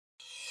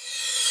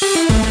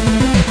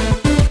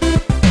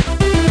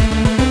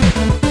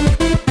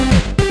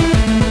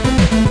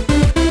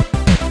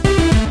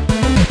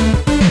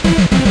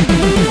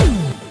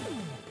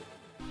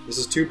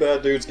Two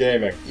Bad Dudes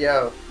Gaming.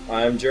 Yo,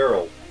 I'm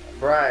Gerald.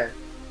 Brian.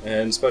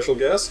 And special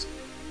guest?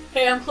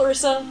 Hey, I'm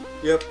Clarissa.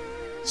 Yep.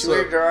 She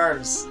waved her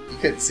arms. You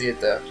couldn't see it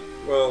though.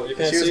 Well, you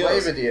can't see us. She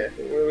was waving to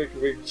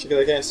you.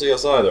 They can't see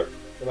us either.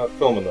 We're not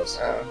filming this.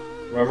 Oh.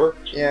 Remember?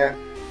 Yeah.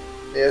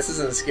 Yeah, this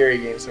isn't a scary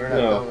game, so we're not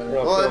filming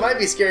it. Well, it might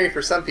be scary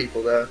for some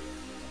people though.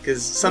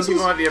 Because some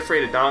people might be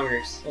afraid of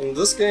dongers. And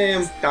this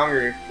game...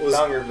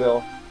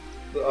 Dongerville.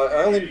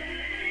 I only...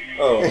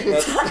 Oh,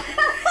 that's...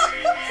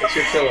 That's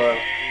your pillow.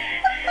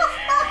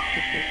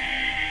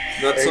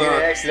 That's, Are you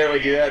gonna accidentally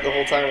do that the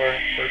whole time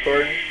we're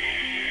recording?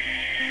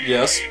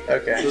 Yes.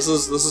 Okay. This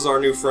is our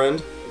new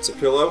friend. It's a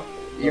pillow.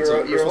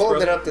 You're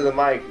holding it up to the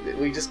mic.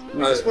 We just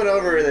went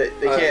over that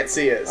they can't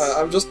see us.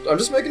 I'm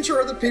just making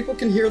sure that people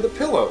can hear the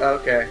pillow.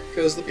 Okay.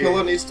 Because the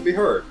pillow needs to be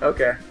heard.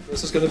 Okay.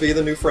 This is going to be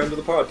the new friend of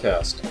the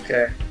podcast.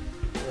 Okay.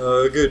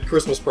 Good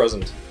Christmas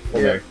present for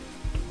me.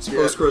 It's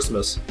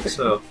post-Christmas,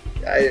 so...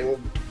 We've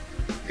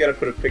got to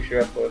put a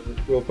picture up of it.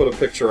 We'll put a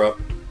picture up.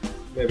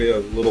 Maybe a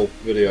little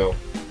video.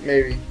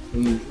 Maybe.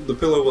 And the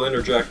pillow will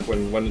interject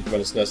when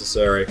it's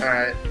necessary.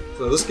 Alright.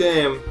 So this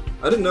game...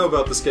 I didn't know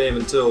about this game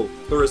until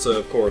Clarissa,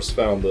 of course,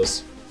 found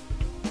this.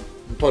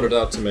 And pointed it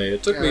out to me.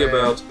 It took me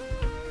about...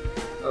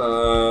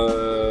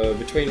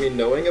 between me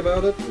knowing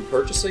about it and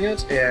purchasing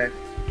it... Yeah.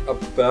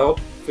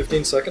 About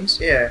 15 seconds?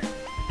 Yeah.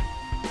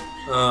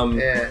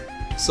 Yeah.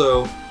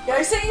 So... Yeah,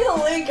 I sent you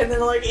the link and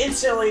then, like,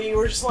 instantly you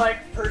were just, like,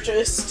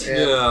 purchased.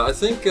 Yeah, I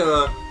think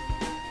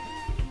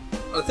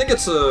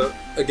it's a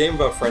game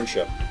about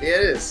friendship. Yeah,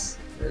 it is.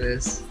 It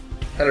is.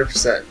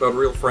 100%. About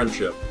real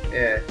friendship.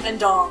 Yeah. And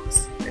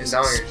dogs. And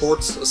dongers.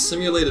 Sports, a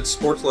simulated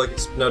sports like...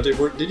 Now,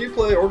 did you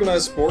play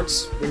organized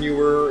sports when you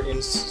were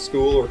in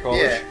school or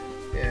college? Yeah.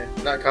 Yeah.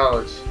 Not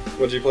college.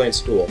 What did you play in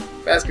school?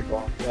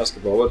 Basketball.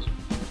 Basketball. What?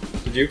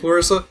 Did you,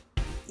 Clarissa?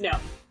 No.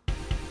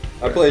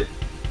 I played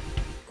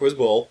Quiz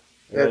Bowl.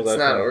 That's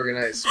not an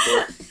organized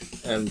sport.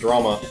 And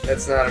drama.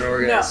 That's not an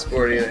organized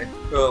sport either.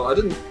 Well, I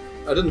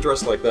didn't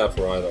dress like that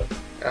for either.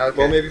 Okay.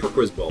 Well, maybe for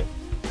Quiz Bowl.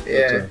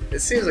 Yeah, it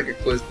seems like a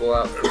Quiz Bowl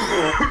outfit.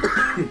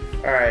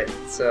 Alright,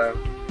 so...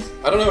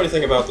 I don't know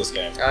anything about this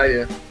game. I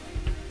do.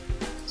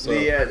 So.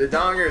 The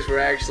dongers were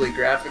actually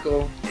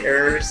graphical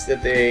errors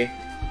that they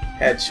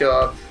had show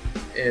up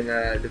in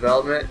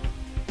development.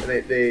 And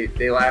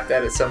they laughed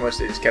at it so much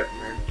they just kept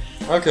them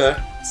in. Okay.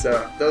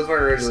 So, those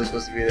weren't originally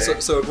supposed to be there.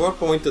 So at what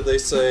point did they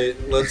say,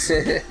 let's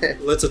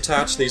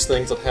attach these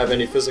things that have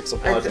any physics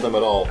applied to them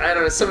at all? I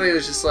don't know, somebody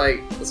was just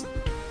like,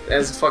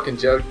 as a fucking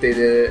joke, they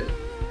did it,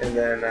 and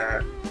then,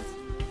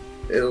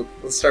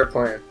 let's start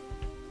playing.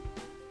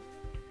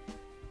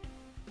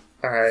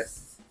 Alright.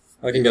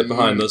 I can get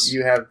behind this.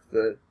 You have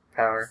the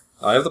power.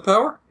 I have the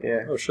power?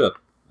 Yeah. Oh shit.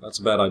 That's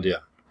a bad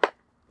idea.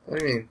 What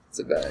do you mean, it's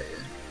a bad idea?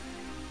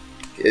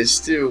 Yeah,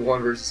 just do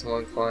 1 versus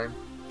 1 climb.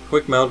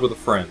 Quick mount with a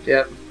friend.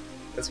 Yep.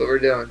 That's what we're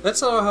doing. That's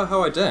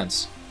how I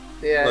dance.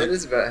 Yeah, like, it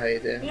is about how you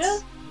dance. Yeah?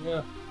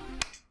 Yeah.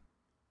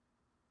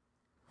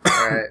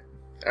 Alright.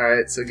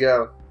 Alright, so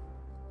go.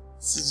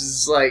 This is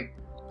just like,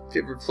 if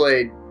you ever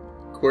played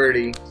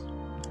QWERTY,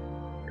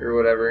 or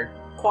whatever.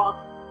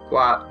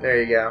 Quap,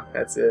 there you go,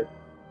 that's it.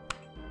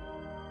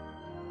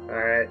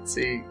 Alright,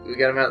 see, we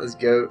gotta mount this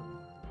goat.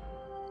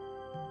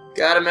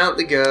 Gotta mount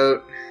the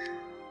goat.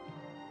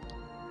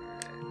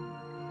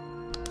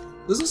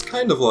 This is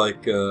kind of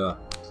like,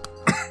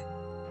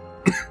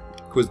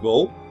 Quiz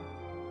Bowl?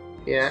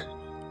 Yeah.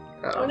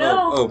 Oh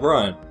no! Oh,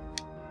 Brian.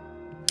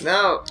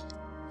 No!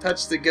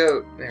 Touch the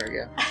goat. There we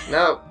go.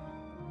 No!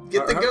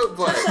 Get the goat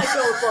butt! Touch that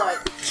goat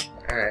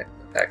butt! Alright,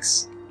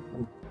 X.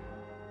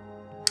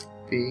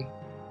 B.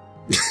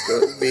 Go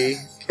with B.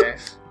 Okay.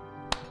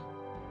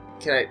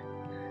 Can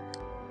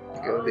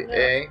I go with the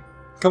A?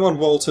 Come on,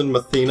 Walton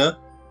Mathena.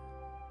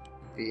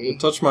 B.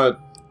 Touch my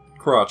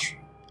crotch.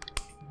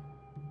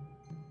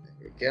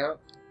 There we go.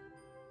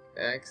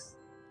 X.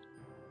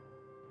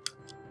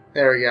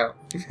 There we go.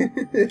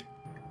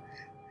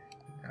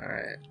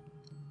 Alright.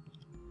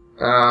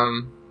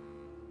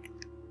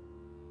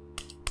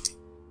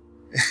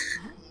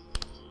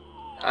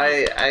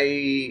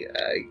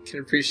 I can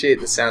appreciate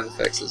the sound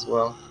effects as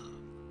well.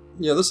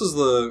 Yeah, this is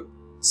the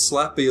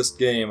slappiest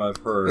game I've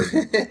heard.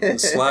 The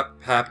slap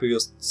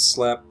flappiest.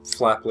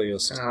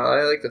 Oh,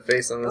 I like the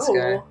face on this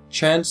guy.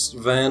 Chance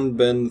Van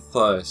Ben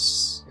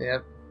Thijs.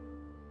 Yep.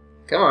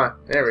 Come on,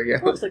 there we go.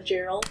 Looks like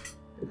Gerald.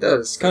 It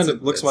does. Kind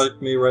of looks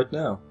like me right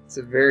now. It's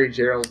a very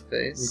Gerald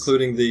face.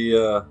 Including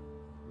the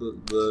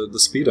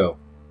Speedo.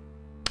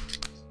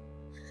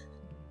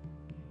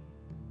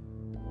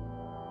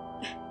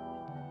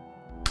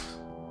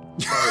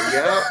 There we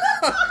go.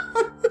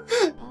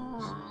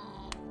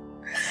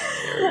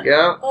 There we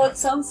go. Oh, it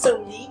sounds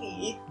so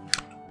meaty.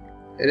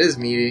 It is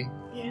meaty.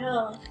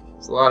 Yeah.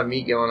 There's a lot of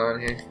meat going on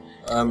here.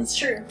 That's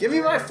true. Give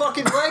me my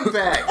fucking leg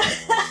back!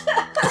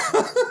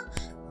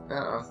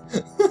 Uh-oh.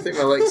 I think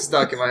my leg's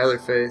stuck in my other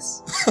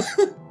face.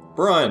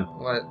 Brian.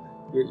 What?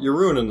 You're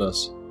ruining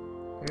this.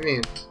 What do you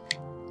mean?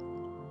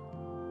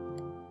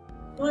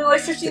 Only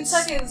like 15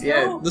 seconds,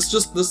 yeah. no? No,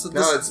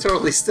 it's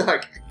totally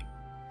stuck.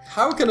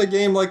 How can a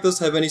game like this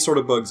have any sort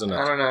of bugs in it?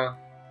 I don't know.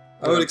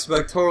 I would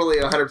expect totally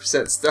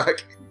 100%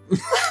 stuck.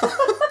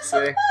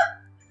 See?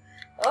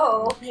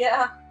 Oh,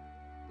 yeah.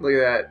 Look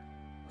at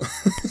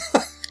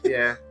that.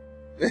 Yeah.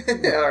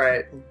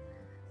 Alright.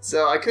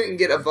 So I couldn't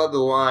get above the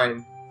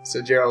line,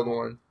 so Gerald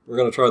won. We're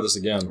gonna try this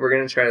again. We're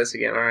gonna try this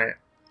again, alright.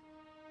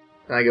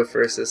 I go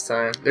first this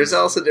time. There's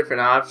also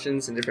different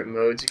options and different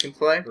modes you can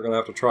play. We're gonna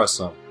have to try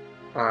some.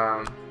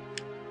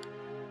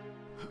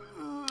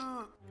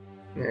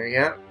 There we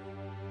go.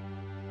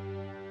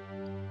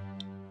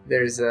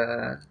 There's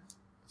a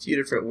few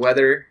different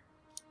weather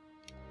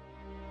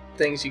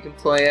things you can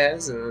play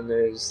as, and then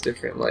there's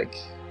different, like,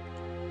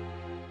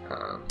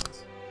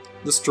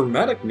 This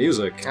dramatic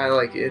music. I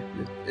like it.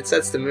 It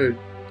sets the mood.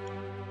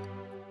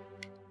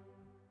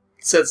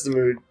 It sets the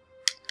mood.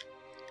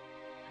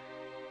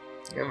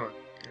 Come on.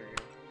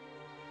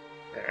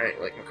 Alright,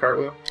 like my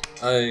cartwheel?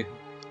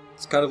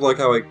 It's kind of like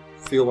how I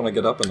feel when I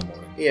get up in the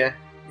morning. Yeah,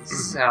 this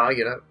is how I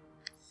get up.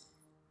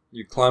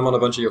 You climb on a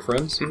bunch of your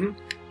friends? Mm-hmm.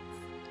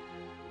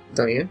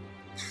 Don't you?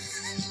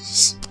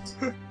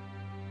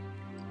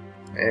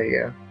 There you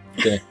go.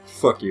 Okay,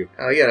 fuck you.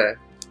 Oh, you got a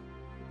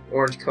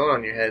orange cone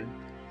on your head.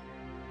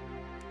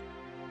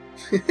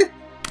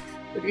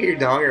 Look at your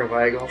donger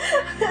waggle.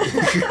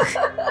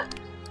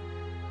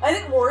 I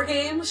think more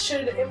games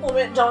should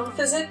implement dong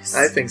physics.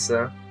 I think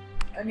so.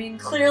 I mean,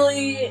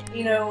 clearly,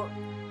 you know,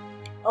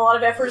 a lot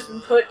of effort has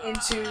been put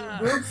into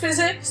boob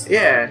physics.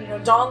 Yeah. You know,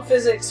 dong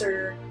physics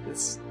are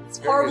It's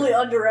horribly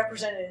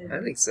underrepresented.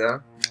 I think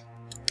so.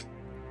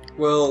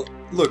 Well,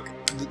 look,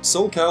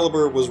 Soul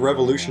Calibur was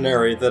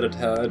revolutionary that it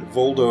had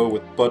Voldo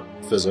with butt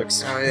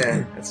physics. Oh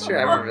yeah, that's true.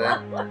 I remember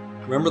that.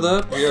 Remember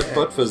that? We had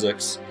butt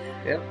physics.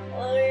 Yep.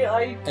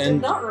 I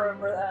did not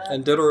remember that.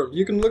 And Dead or...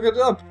 You can look it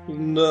up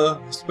and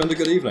spend a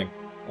good evening.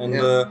 And,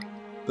 Yep.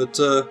 But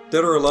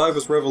Dead or Alive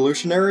was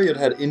revolutionary. It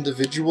had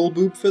individual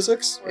boob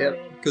physics. Yep.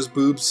 Right. Because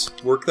boobs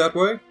work that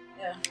way.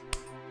 Yeah.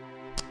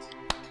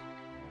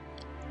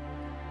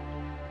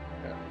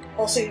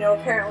 Also, you know,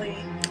 apparently,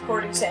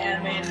 according to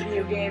anime and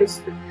video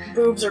games,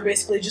 boobs are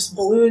basically just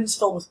balloons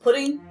filled with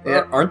pudding.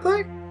 Yep. Aren't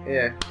they?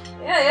 Yeah.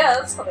 Yeah,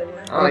 that's how they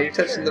work. Oh, you're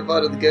touching the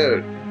butt of the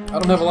goat. I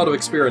don't have a lot of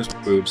experience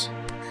with boobs.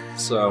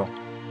 So...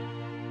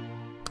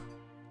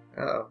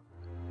 Uh-oh.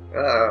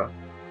 Uh-oh.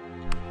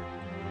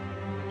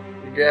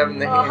 You're grabbing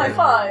the hand. High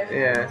five.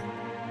 Yeah.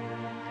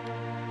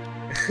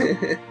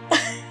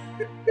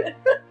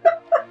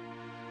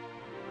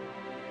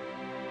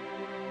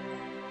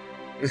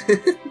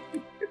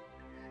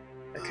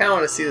 I kind of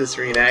want to see this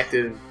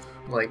reenacted,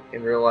 like,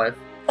 in real life.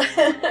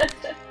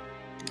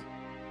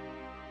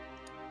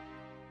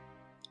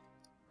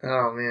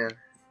 Oh, man.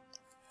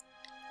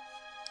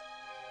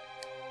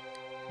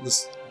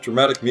 This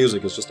dramatic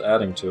music is just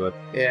adding to it.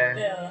 Yeah.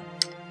 Yeah.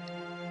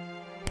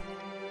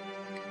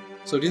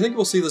 So do you think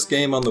we'll see this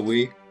game on the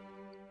Wii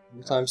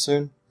anytime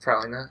soon?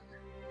 Probably not.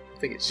 I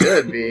think it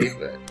should be,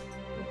 but...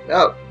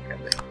 Oh!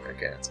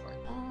 Okay, that's fine.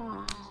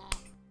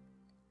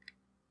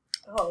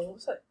 Oh, what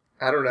was that?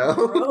 I don't know.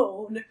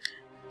 Road.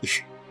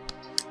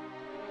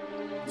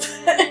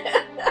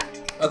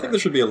 I think there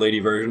should be a lady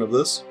version of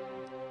this.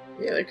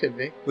 Yeah, there could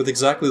be. With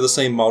exactly the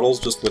same models,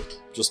 just with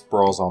just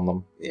bras on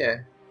them.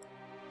 Yeah.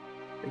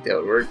 I think that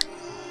would work.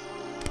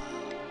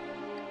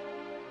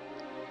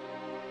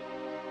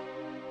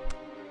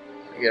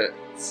 You gotta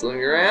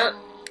swing around.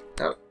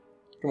 Oh,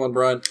 Come on,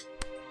 Brian.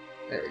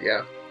 there we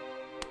go.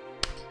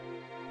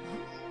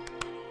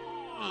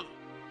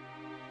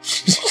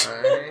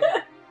 Alright.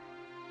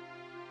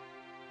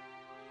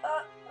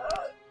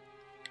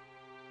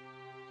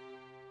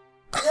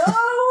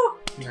 No!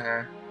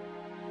 Nah.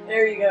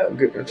 There you go.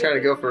 I'm trying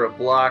to go for a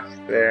block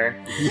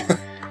there.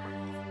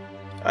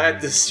 I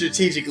have to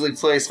strategically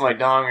place my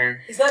donger.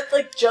 Is that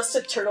like just a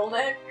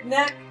turtleneck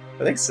neck?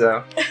 I think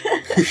so.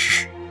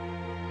 It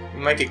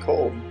might get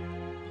cold.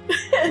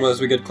 Well, as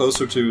we get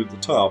closer to the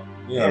top,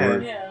 yeah. Yeah.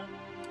 We're, Yeah.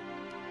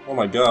 oh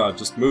my god,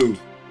 just move.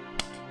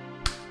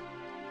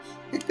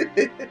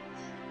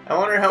 I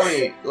wonder how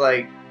many,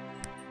 like,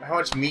 how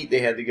much meat they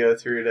had to go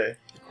through to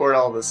record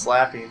all the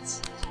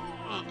slappings.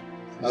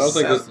 I don't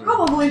think this.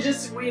 Probably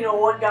just, you know,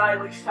 one guy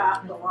like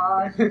fattened a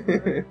lot.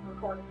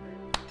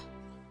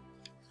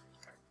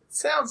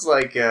 Sounds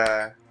like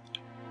they're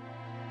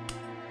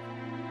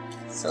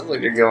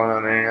going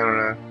on there. I don't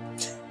know.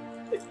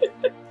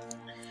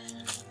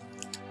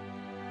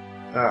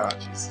 Oh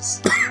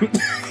Jesus!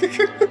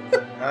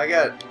 I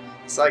got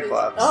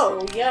Cyclops.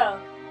 Oh, yeah.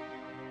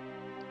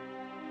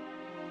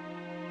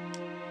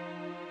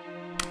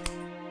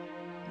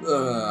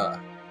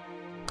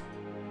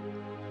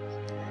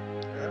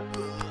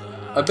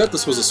 I bet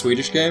this was a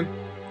Swedish game.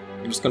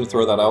 I'm just gonna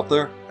throw that out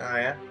there. Oh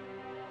yeah.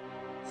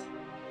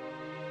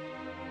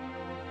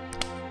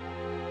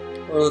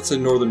 Or let's say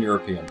Northern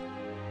European.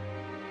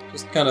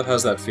 Just kind of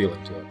has that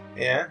feeling to it.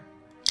 Yeah.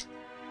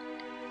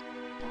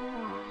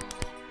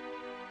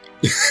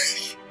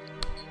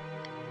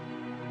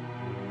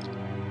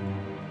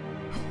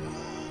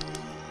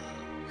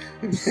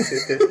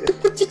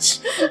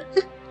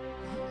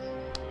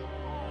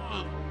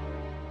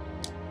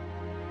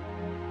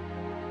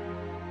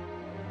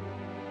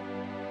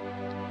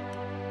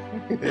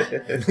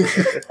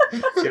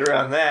 Get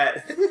around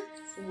that.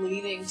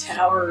 Leaning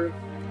tower of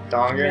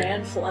Donger.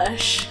 man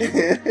flesh.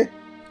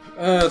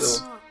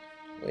 It's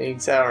Leaning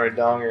tower of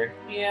Donger.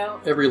 Yeah.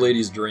 every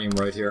lady's dream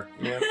right here.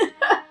 Yeah.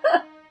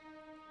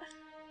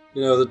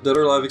 You know, the Dead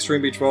or Alive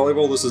Extreme Beach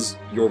Volleyball, this is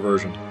your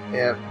version.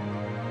 Yeah.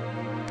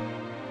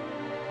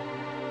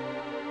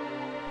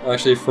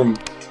 Actually, from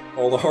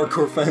all the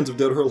hardcore fans of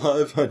Dead or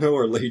Alive I know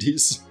are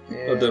ladies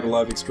of Dead or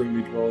Alive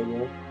Extreme Beach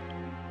Volleyball.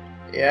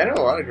 Yeah, I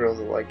know a lot of girls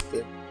that liked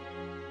it.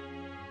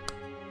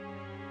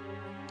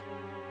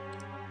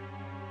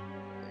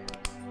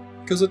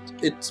 Because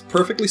it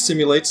perfectly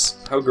simulates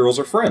how girls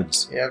are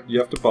friends. Yep. You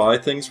have to buy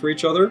things for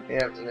each other,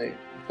 Yeah, and they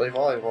play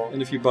volleyball.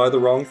 and if you buy the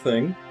wrong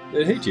thing,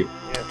 they hate you.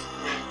 Yeah.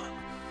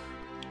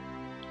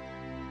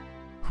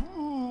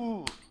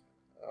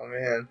 Oh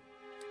man.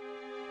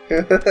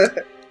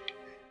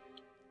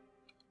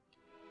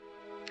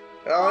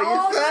 Oh, you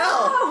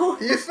fell!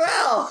 No! You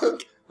fell!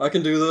 I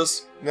can do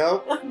this.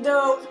 Nope.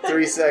 No.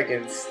 3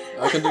 seconds.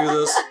 I can do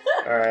this.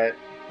 Alright.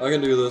 I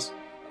can do this.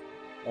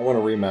 I want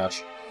a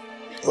rematch.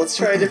 Let's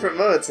try a different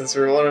mode since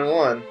we're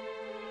 1-1.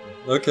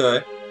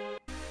 Okay.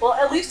 Well,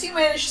 at least you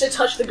managed to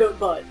touch the goat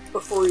butt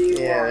before you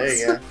Yeah, there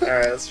you go.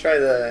 Alright, let's try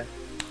the...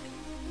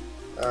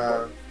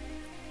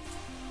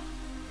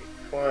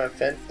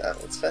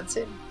 what's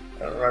fencing? I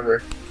don't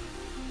remember.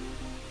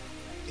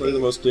 Play the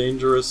most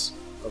dangerous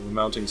of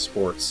mounting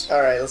sports.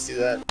 Alright, let's do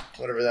that.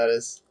 Whatever that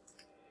is.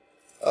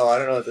 Oh, I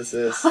don't know what this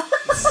is.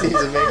 This seems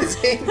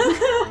amazing.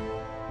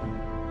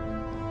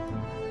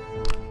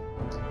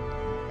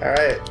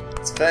 Alright,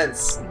 it's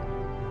fence.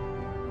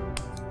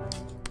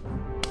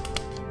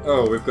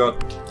 Oh, we've got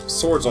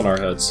swords on our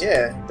heads.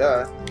 Yeah,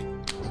 duh.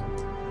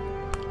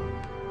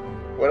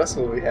 What else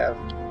will we have?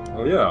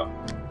 Oh yeah.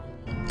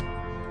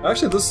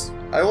 Actually, this...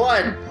 I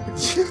won!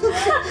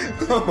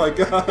 Oh my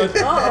god.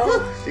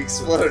 Uh-oh.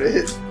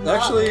 Exploded.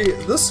 Actually,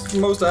 this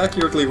most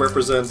accurately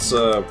represents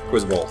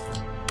Quiz Bowl.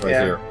 Right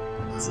Yeah. here.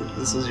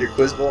 This was your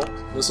quiz bowl?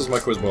 This is my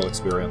Quiz Bowl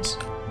experience.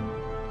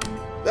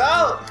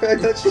 No! I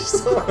touched your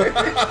sword.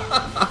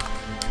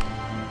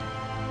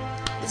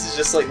 This is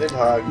just like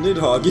Nidhogg.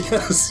 Nidhogg,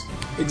 yes.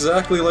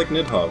 Exactly like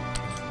Nidhogg.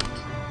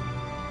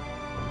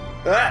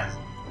 Ah!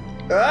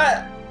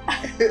 Ah!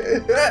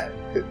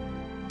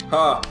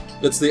 Ha!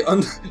 It's the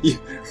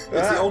it's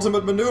the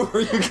ultimate maneuver.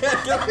 You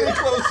can't get any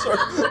closer.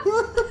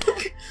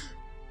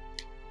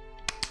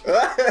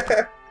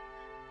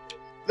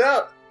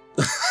 No!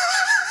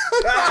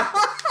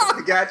 Ah!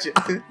 I got you.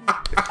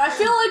 I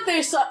feel like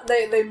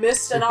they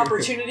missed an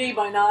opportunity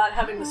by not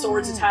having the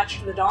swords attached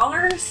to the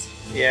dongers.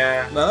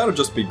 Yeah. Now that would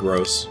just be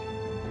gross.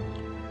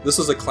 This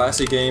is a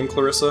classy game,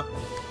 Clarissa.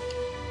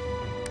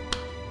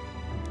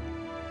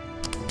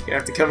 You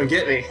have to come and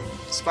get me,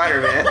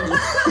 Spider-Man.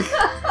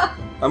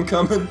 I'm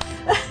coming.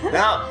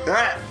 No!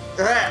 Ah!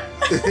 Ah!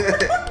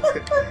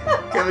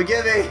 Come and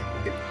get me!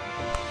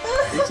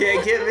 You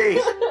can't get me!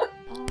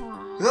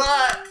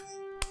 Ah!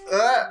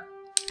 Ah!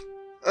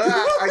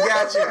 Ah! I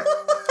got you!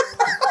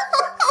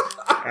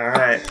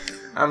 Alright.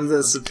 I'm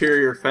the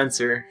superior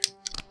fencer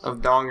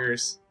of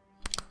dongers.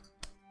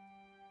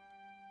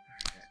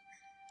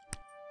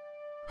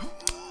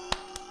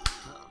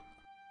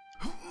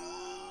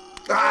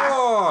 Ah!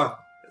 Oh!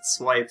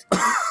 Swipe.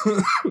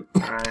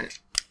 Alright.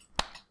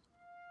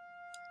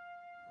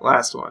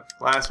 Last one.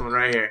 Last one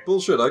right here.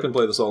 Bullshit, I can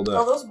play this all day.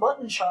 Oh, those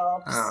button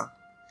chops. Oh.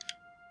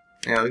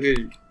 Yeah, look at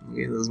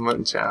those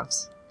mutton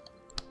chops.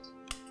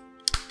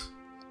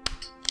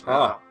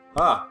 Ha!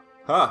 Ha!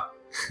 Ha!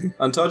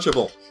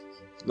 Untouchable.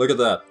 Look at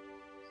that.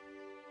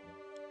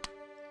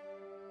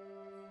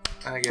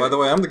 By the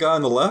way, I'm the guy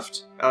on the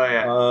left. Oh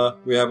yeah.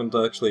 We haven't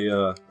actually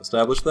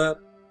established that.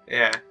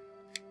 Yeah.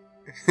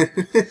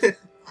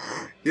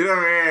 Get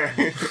over here.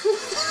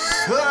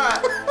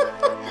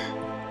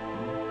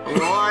 I'm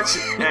gonna launch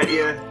at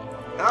you.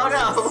 Oh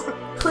no!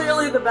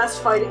 Clearly the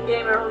best fighting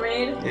game ever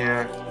made.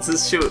 Yeah. This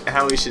is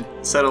how we should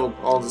settle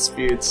all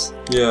disputes.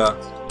 Yeah.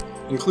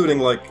 Including,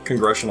 like,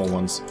 congressional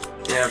ones.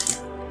 Yeah. So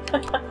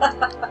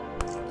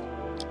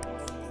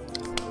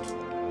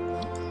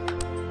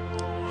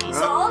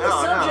on the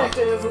subject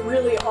of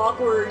really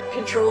awkward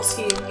control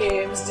scheme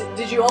games,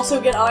 did you also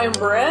get I Am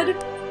Bread?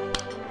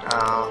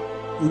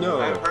 No.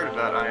 I've heard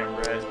about I Am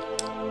Bread.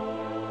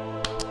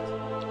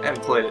 I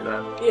haven't played it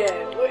though. Yeah,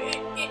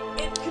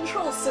 it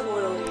controls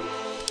similarly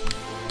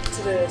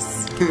to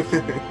this.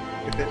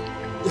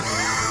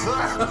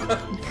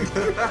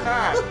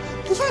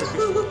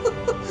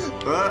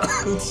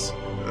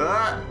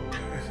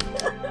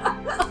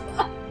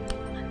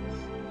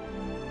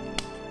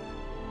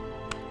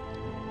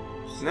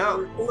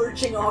 No.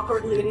 Lurching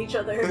awkwardly at each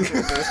other.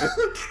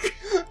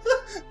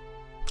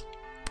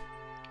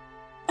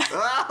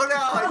 Oh no,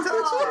 I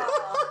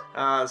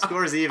touched it!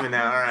 Score's even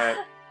now, alright.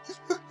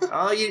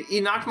 Oh,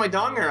 you knocked my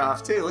donger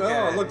off too, look at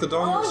it. Oh, look, the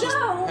donger's just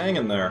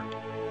hanging there.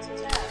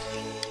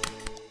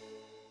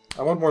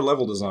 I want more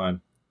level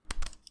design.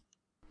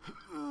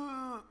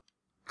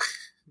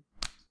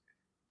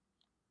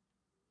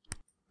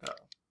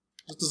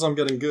 Just as I'm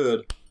getting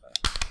good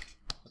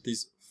at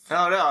these...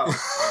 Oh no!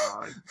 Oh,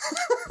 dog.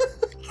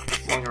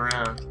 Swung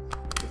around.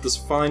 With this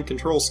fine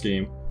control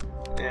scheme.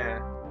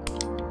 Yeah.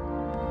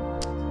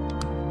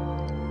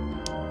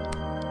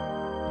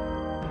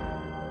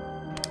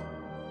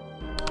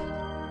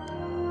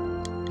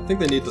 I think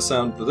they need the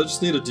sound. They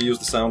just needed to use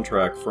the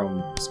soundtrack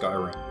from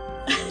Skyrim.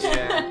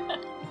 Yeah.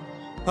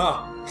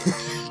 Ha!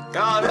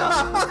 God, no!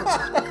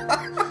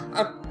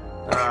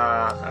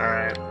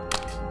 Alright.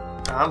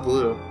 I'm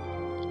blue.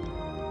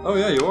 Oh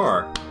yeah, you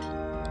are.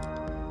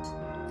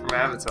 From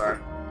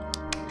Avatar.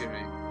 Give me.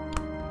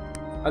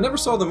 I never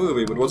saw the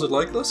movie, but was it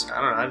like this?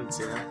 I don't know, I didn't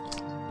see that.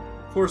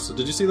 Of course.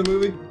 Did you see the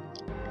movie?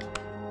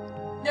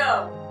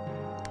 No.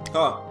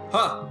 Ha!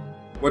 Ha!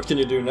 What can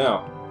you do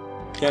now?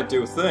 Can't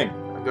do a thing.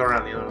 I'll go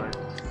around the other way.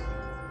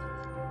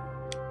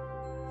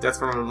 Death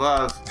from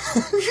above.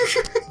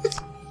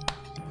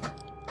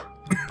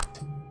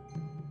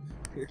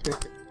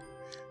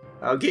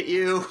 I'll get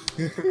you!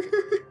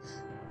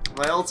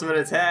 My ultimate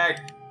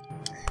attack!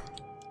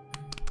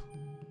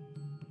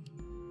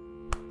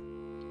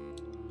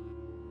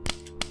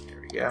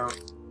 There we go.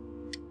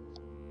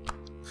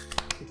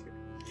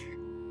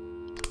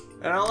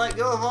 And I'll let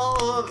go of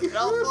all of them, and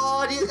I'll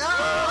fall on you.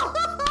 No!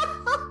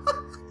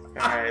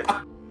 Alright.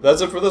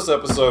 That's it for this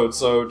episode,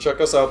 so check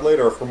us out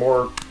later for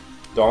more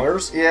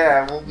dongers.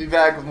 Yeah, we'll be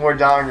back with more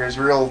dongers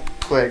real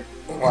quick.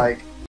 Like,